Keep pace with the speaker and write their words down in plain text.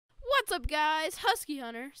What's up, guys? Husky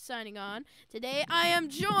Hunter signing on. Today I am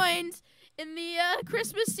joined in the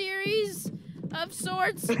Christmas series of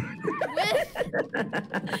sorts with oh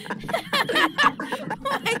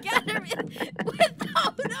my god,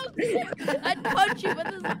 I'd punch you,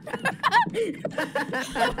 but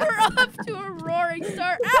we're off to a roaring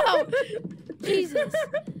start. Ow! Jesus.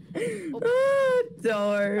 Oh.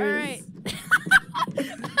 Doors. Alright.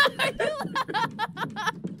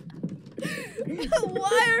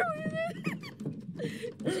 Why are we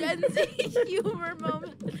Gen Z humor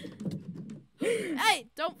moment? Hey,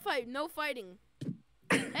 don't fight. No fighting.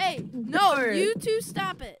 Hey, no, Doors. you two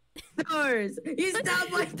stop it. Doors. You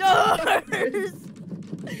stop my Doors.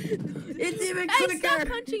 It's even Hey, quicker. stop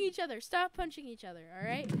punching each other. Stop punching each other, all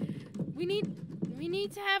right? We need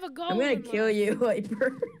to have a goal. I'm gonna in kill life. you,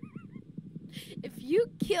 Hyper. If you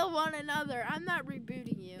kill one another, I'm not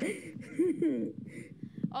rebooting you.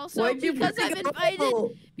 Also, Why'd you because bring I've a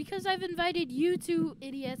invited goal? you two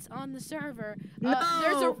idiots on the server,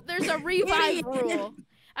 No. there's a revive Idiot. rule.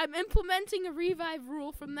 I'm implementing a revive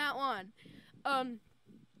rule from that on.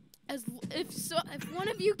 If one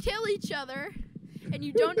of you kill each other and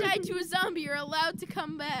you don't die to a zombie, you're allowed to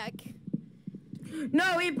come back.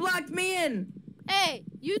 No, he blocked me in. Hey,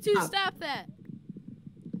 you two stop that.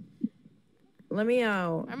 Let me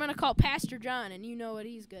out. I'm gonna call Pastor John, and you know what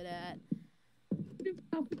he's good at.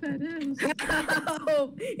 Oh,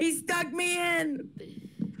 he stuck me in.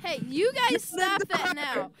 Hey, you guys stop that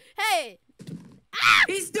now. Hey,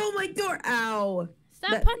 He stole my door. Ow.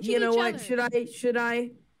 stop punching You know each what? other. Should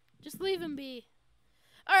I? Just leave him be.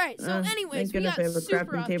 All right. So, anyways, Thank we goodness got I have a super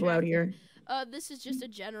crafting off table track out here. This is just a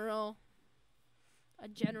general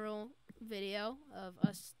video of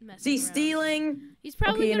us messing See, around. stealing. He's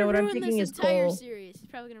probably Okay, you know gonna what? I'm ruin thinking this is entire coal. series. He's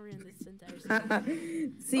probably gonna ruin this entire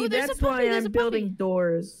series. See, Ooh, there's a that's puppy, why there's a I'm building puppy.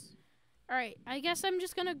 doors. All right. I guess I'm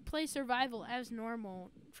just gonna play survival as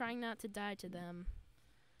normal, trying not to die to them.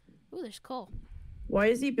 Ooh, there's coal. Why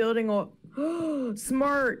is he building a...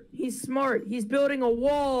 Smart! He's smart. He's building a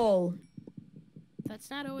wall. That's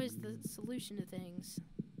not always the solution to things.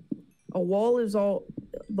 A wall is all...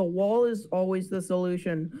 The wall is always the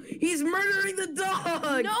solution. He's murdering the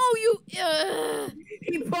dog! No, you.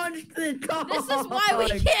 He punched the dog! This is why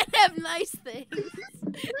we can't have nice things.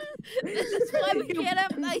 This is why we can't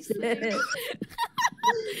have nice things.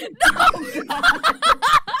 No!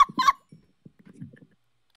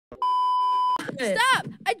 Stop!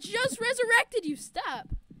 I just resurrected you. Stop.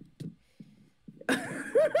 Stop.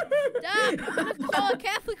 I'm gonna call a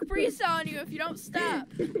Catholic priest on you if you don't stop.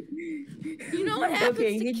 You know what happens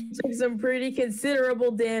Okay, to he took some pretty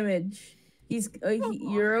considerable damage.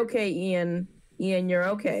 You're okay, Ian. Ian, you're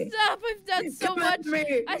okay. Stop! I've done so Come much. at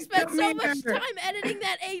me. I spent Come so much here. time editing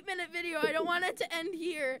that 8-minute video. I don't want it to end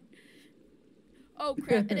here. Oh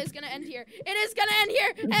crap! It is gonna end here. It is gonna end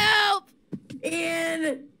here. Help!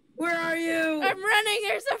 Ian, where are you? I'm running.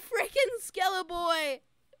 There's a freaking Skele boy.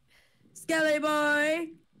 Skelly boy.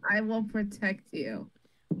 I will protect you.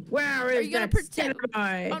 Where is you gonna that protect- Skelly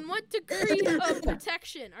boy? On what degree of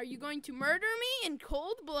protection? Are you going to murder me in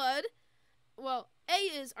cold blood? Well, A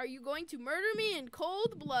is, are you going to murder me in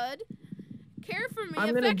cold blood, care for me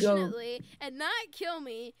I'm gonna go- affectionately, and not kill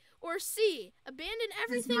me? Or C, abandon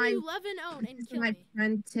everything you love and own and This is kill my me?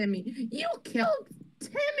 friend Timmy. You killed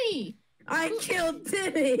Timmy! I killed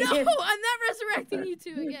Timmy. No, I'm not resurrecting you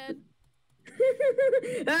two again.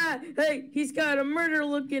 Hey, he's got a murder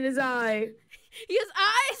look in his eye. He has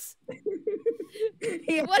eyes?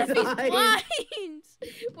 He What has if he's eyes. blind?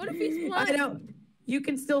 What if he's blind? I don't. You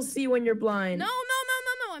can still see when you're blind. No.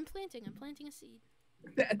 I'm planting a seed.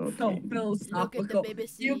 That's Okay. so Look at the philosophical. baby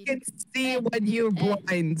seed. You can see when you're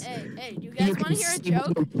blind. Hey, you guys want to hear a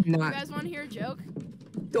joke? You guys want to hear a joke?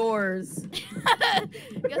 Doors.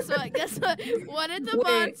 Guess what? What did the Wait.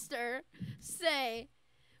 monster say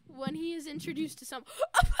when he is introduced to some?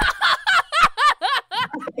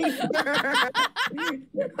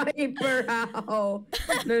 Hyper. Ow.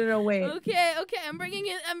 No, wait. Okay, I'm bringing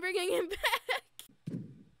him back.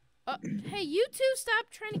 Hey, you two, stop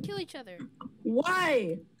trying to kill each other.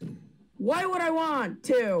 Why? Why would I want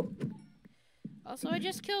to? Also, I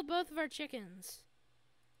just killed both of our chickens.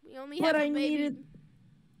 We only But have I a baby. needed.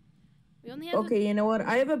 We only have Okay, you know what?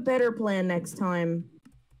 I have a better plan next time.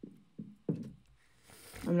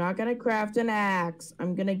 I'm not gonna craft an axe.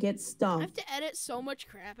 I'm gonna get I stuff. have to edit so much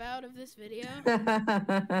crap out of this video. You I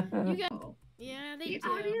got, yeah, they The do.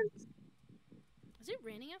 audience. Is it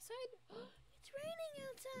raining outside? It's raining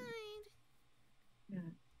outside.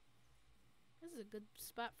 Yeah. This is a good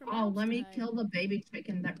spot for. Oh, mouse let to me hide. kill the baby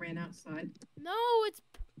chicken that ran outside. No, it's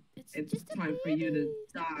It's just a time for you to baby.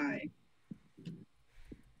 die.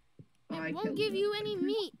 I It won't killed give it. you any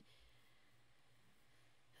meat.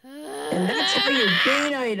 And that's how you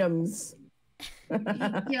gain items. He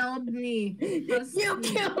killed me. You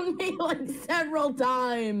killed me like several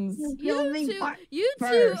times. Kill me You two.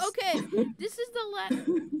 first. Okay, this is the last.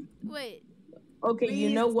 Wait. Okay, you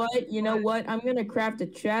know Please. what? You know what? I'm gonna craft a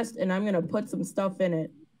chest and I'm gonna put some stuff in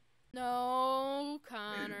it. No,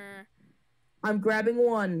 Connor. I'm grabbing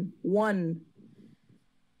one.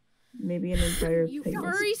 Maybe an entire You pig.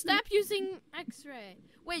 furry, stop using X-ray.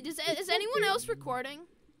 Wait, is anyone else recording?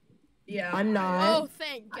 Yeah. I'm not. Oh,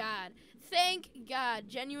 thank God. Thank God.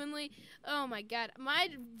 Genuinely. Oh my God. My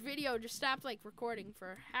video just stopped like recording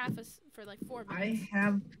for like 4 minutes.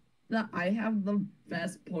 I have the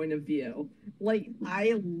best point of view. Like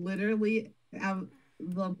I literally have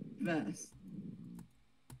the best.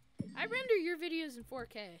 I render your videos in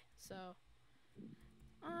 4K, so.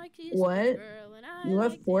 I kissed a What? girl and I You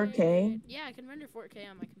have liked 4K? it. Yeah, I can render 4K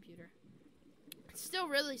on my computer. It's still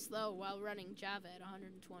really slow while running Java at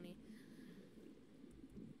 120.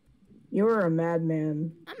 You're a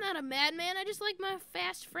madman. I'm not a madman. I just like my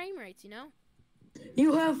fast frame rates, you know?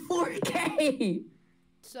 You have 4K.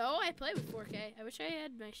 So I play with 4K. I wish I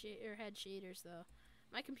had had shaders though.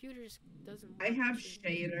 My computer just doesn't work. I have with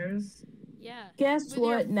shaders. Yeah. Guess With your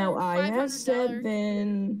what? Now I have $500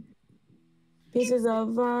 7 pieces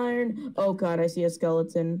of iron. Oh God, I see a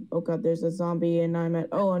skeleton. Oh God, there's a zombie and I'm at.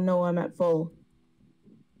 Oh no, I'm at full.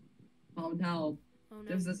 Oh no. Oh no.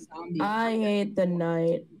 There's a zombie. I hate the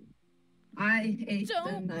night. I hate the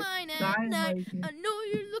Don't night. mind I at night. like it. I know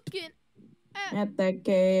you're looking at. At the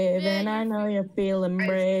cave, Yeah, and I you're know you're feeling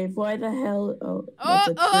brave. Why the hell? Oh, Oh, that's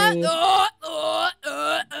a tree.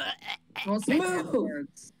 Don't say bad Move.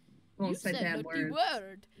 words. You Don't say said bad the words.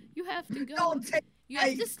 word. You have to go. Don't take You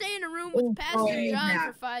have to stay in a room with Oh, Pastor boy. John Yeah.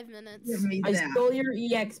 for 5 minutes. give me I that. stole your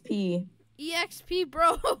EXP. EXP,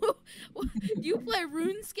 bro. Do you play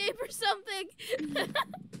RuneScape or something?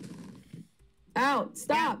 Out!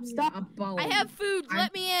 Stop! Give me Stop! a bone. I have food. I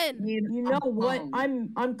Let me in. need You a know what?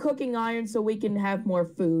 bone. I'm cooking iron so we can have more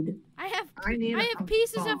food. I have need I a have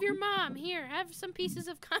pieces of bone. your mom. Here, have some pieces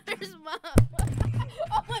of Connor's mom.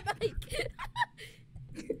 Oh my mic.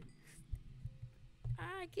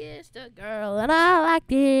 I kissed a girl and I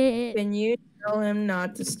liked it. Can you tell him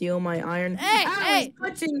not to steal my iron? Hey, Ow, hey. he's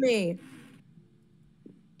touching me!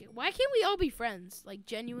 Why can't we all be friends? Like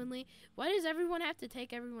genuinely, why does everyone have to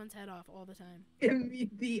take everyone's head off all the time? Give me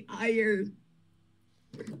the iron.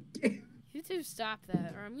 You two stop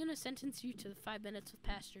that, or I'm gonna sentence you to 5 minutes with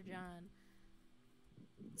Pastor John.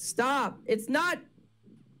 Stop! It's not.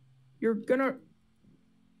 You're gonna.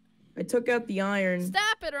 I took out the iron.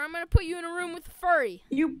 Stop it, or I'm gonna put you in a room with a furry.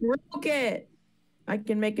 You broke it. I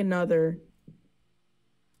can make another.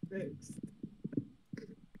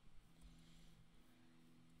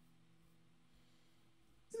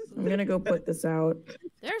 I'm gonna go put this out.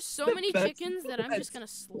 There's so The many best chickens that I'm just gonna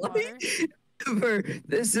Let's slaughter. Ever.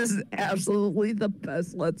 This is absolutely the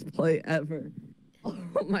best Let's Play ever. Oh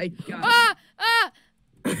my god. Ah!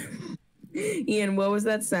 Ah! Ian, what was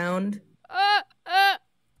that sound? Ah!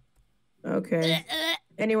 Okay.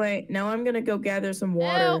 Anyway, now I'm gonna go gather some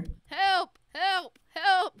water. Help! Help! Help!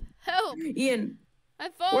 Help! Help! Ian,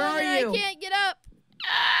 I've fallen Where are and you? I can't get up.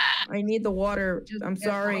 Ah! I need the water. Just I'm get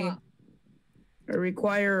sorry. up. I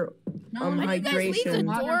require. No, Um, Why do you guys leave the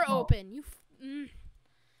hydration. door Waterfall. open?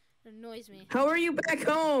 It annoys me. How are you back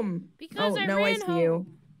home? Because Oh, I now I ran see home. you.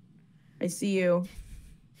 I see you.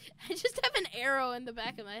 I just have an arrow in the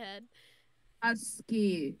back of my head.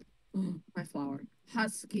 Husky. Oh, my flower.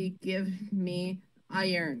 Husky, give me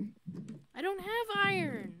iron. I don't have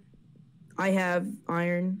iron. I have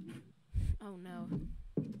iron. Oh no.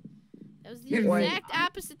 That was the Give me exact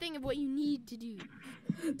opposite thing of what you need to do.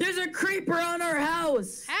 There's a creeper on our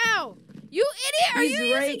house. How? You idiot! Are He's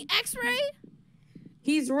you right. using X-ray?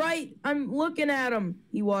 He's right. I'm looking at him.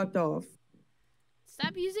 He walked off.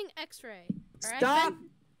 Stop using X-ray. Alright, Stop. Ben?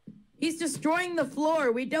 He's destroying the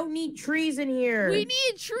floor. We don't need trees in here. We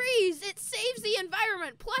need trees. It saves the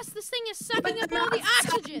environment. Plus, this thing is sucking Put up them all the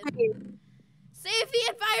outside. oxygen. Save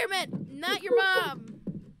the environment, not your mom.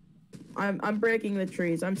 I'm breaking the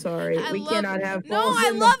trees. I'm sorry. I we love- cannot have No, balls I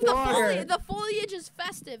in love the the water. foliage. The foliage is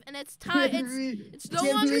festive, and it's time. It's no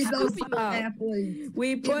Give longer me those Scoopy Doo. saplings.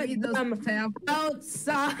 We Give put me those them saplings.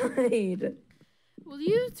 outside. Will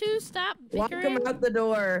you two stop Walk bickering? them out the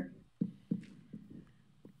door.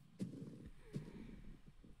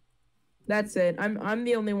 That's it. I'm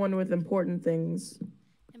the only one with important things.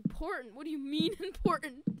 Important? What do you mean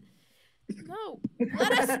important? No,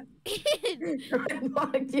 let us in. I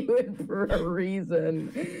locked you in for a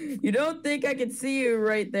reason. You don't think I can see you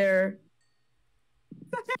right there?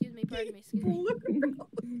 Excuse me. me, excuse me.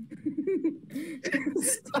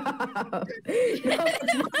 Stop.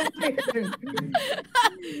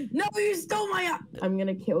 No, you stole my. I'm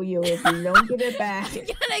gonna kill you if you don't give it back. I'm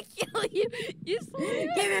gonna kill you. You stole it.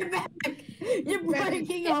 Give it back. You're breaking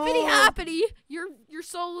Hippity home. hoppity. Your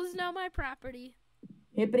soul is now my property.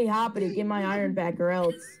 Hippity hoppity, give my iron back or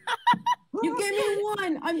else. You gave me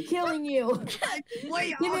one. I'm killing you.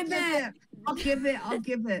 Wait, Give I'll it back. I'll give it.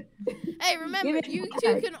 Hey, remember, Give it you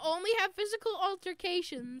two back. can only have physical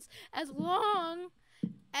altercations as long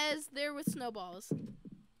as they're with snowballs.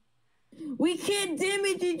 We can't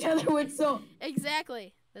damage each other with so.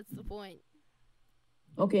 Exactly. That's the point.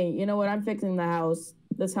 Okay, you know what? I'm fixing the house.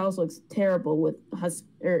 This house looks terrible with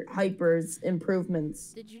Hyper's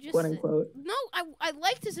improvements, Did you just quote say- unquote. No, I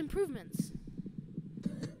liked his improvements.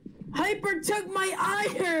 Hyper took my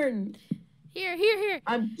iron. Here.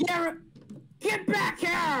 Get back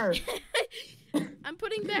here. I'm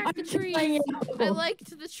putting back I'm the killing trees. you. I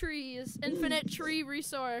liked the trees. Infinite tree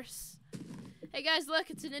resource. Hey guys, look,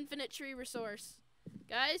 it's an infinite tree resource.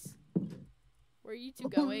 Guys, where are you two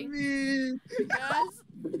going? Guys?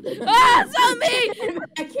 Ah, zombie!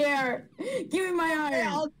 Get back here. Give me my iron.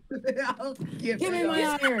 I'll give Give me it.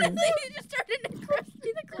 my iron. He just turned into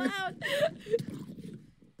Krusty the Clown.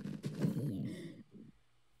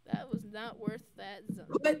 That was not worth that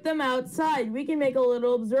zombie. Put them outside. We can make a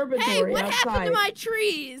little observatory Hey, what outside. happened to my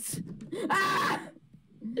trees? Ah!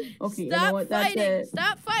 Okay, you know Stop what? That's fighting! it.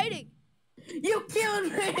 Stop fighting! You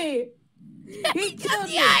killed me. He Got killed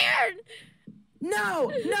the me. iron!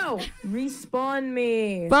 No. Respawn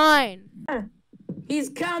me. Fine. He's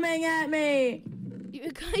coming at me.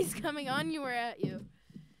 You guys coming on you or at you?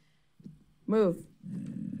 Move.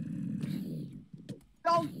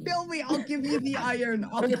 Don't kill me. I'll give you the iron.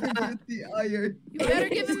 I'll give you the iron. You better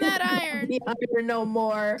give him that iron. The iron no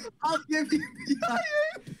more. I'll give you the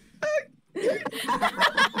iron.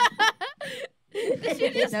 This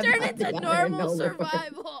should just Ain't turn about into the iron normal no more.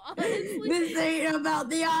 survival, honestly. This ain't about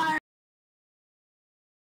the iron.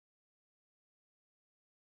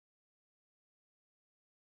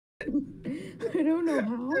 I don't know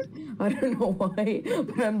how. I don't know why,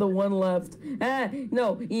 but I'm the one left.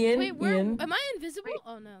 No, Ian. Wait, where Ian, am I invisible?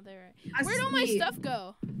 Oh no, there. I Where'd all my see. stuff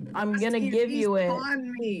go? I'm gonna give you it.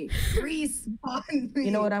 Respawn me. Respawn me.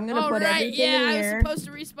 You know what? I'm gonna Oh put right, everything yeah, in I here. was supposed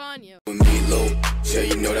to respawn you. Me low, yeah,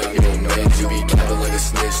 you know that I'm your man. You be capping like a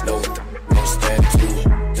snitch, no. No stand two,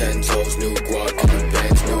 10 toes, new guac, new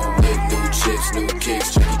bands, new whip, new chips, new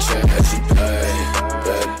kicks.